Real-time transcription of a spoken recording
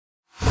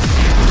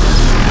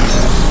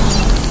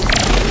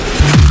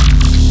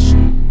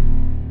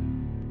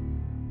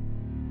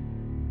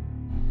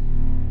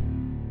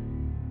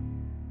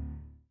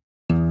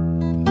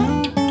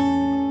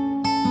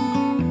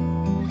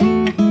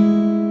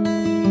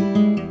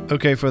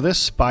Okay, for this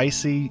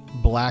spicy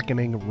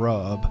blackening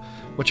rub,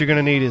 what you're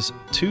going to need is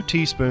 2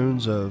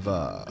 teaspoons of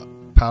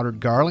powdered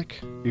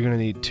garlic. You're going to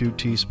need 2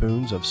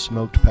 teaspoons of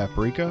smoked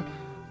paprika,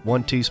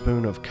 1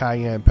 teaspoon of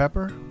cayenne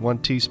pepper, 1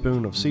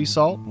 teaspoon of sea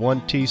salt,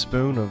 1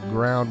 teaspoon of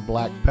ground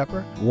black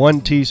pepper,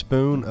 1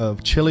 teaspoon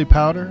of chili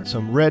powder,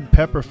 some red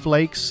pepper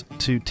flakes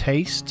to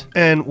taste,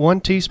 and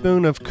 1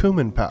 teaspoon of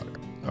cumin powder.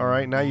 All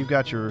right, now you've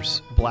got your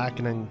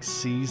blackening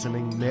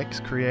seasoning mix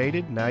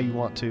created. Now you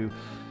want to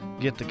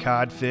get the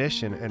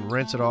codfish and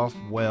rinse it off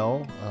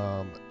well.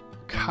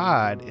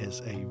 Cod is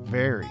a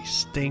very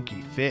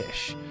stinky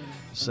fish,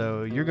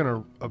 so you're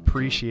going to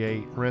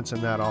appreciate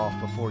rinsing that off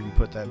before you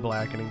put that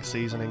blackening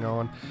seasoning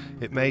on.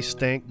 It may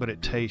stink, but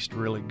it tastes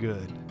really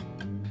good.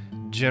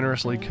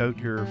 Generously coat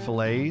your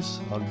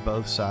fillets on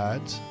both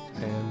sides,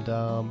 and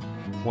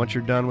once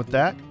you're done with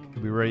that,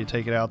 you'll be ready to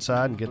take it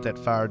outside and get that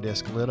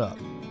FireDisc lit up.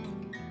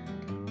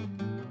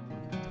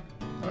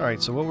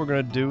 Alright, so what we're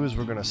going to do is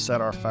we're going to set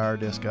our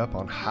FireDisc up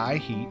on high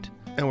heat,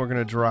 and we're going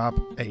to drop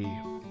a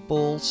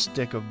full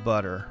stick of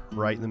butter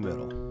right in the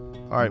middle.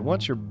 Alright,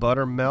 once your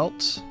butter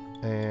melts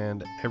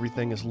and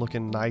everything is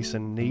looking nice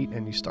and neat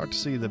and you start to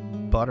see the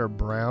butter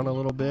brown a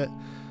little bit,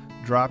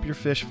 drop your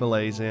fish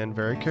fillets in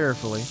very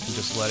carefully and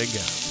just let it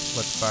go.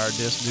 Let the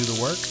FireDisc do the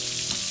work.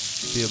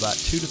 Be about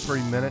 2 to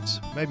 3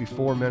 minutes, maybe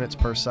 4 minutes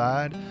per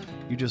side.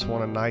 You just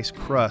want a nice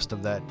crust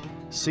of that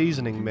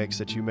seasoning mix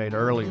that you made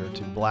earlier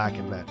to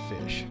blacken that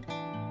fish.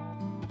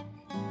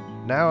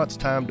 Now it's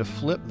time to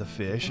flip the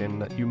fish,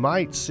 and you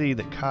might see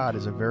that cod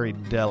is a very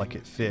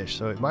delicate fish,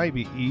 so it might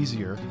be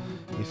easier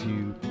if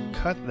you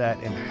cut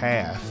that in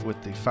half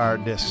with the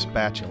FireDisc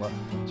spatula.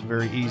 It's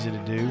very easy to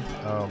do,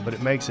 but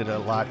it makes it a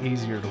lot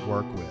easier to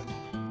work with.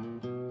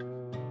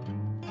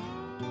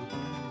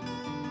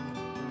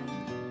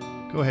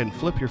 Go ahead and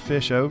flip your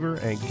fish over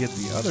and get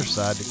the other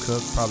side to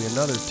cook probably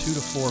another 2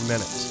 to 4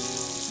 minutes.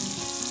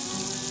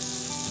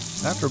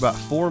 After about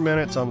 4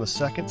 minutes on the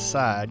second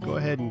side, go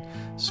ahead and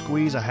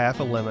squeeze a half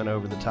a lemon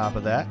over the top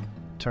of that.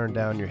 Turn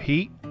down your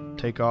heat,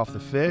 take off the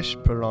fish,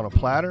 put it on a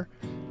platter,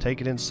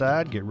 take it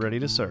inside, get ready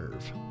to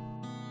serve.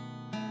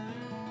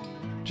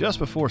 Just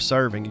before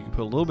serving, you can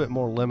put a little bit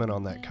more lemon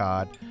on that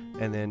cod,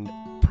 and then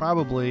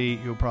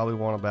you'll probably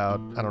want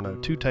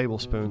about, 2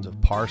 tablespoons of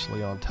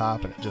parsley on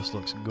top, and it just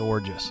looks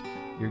gorgeous.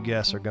 Your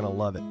guests are going to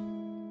love it.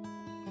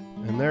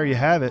 And there you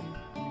have it,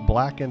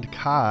 blackened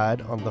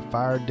cod on the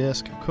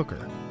FireDisc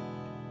Cooker.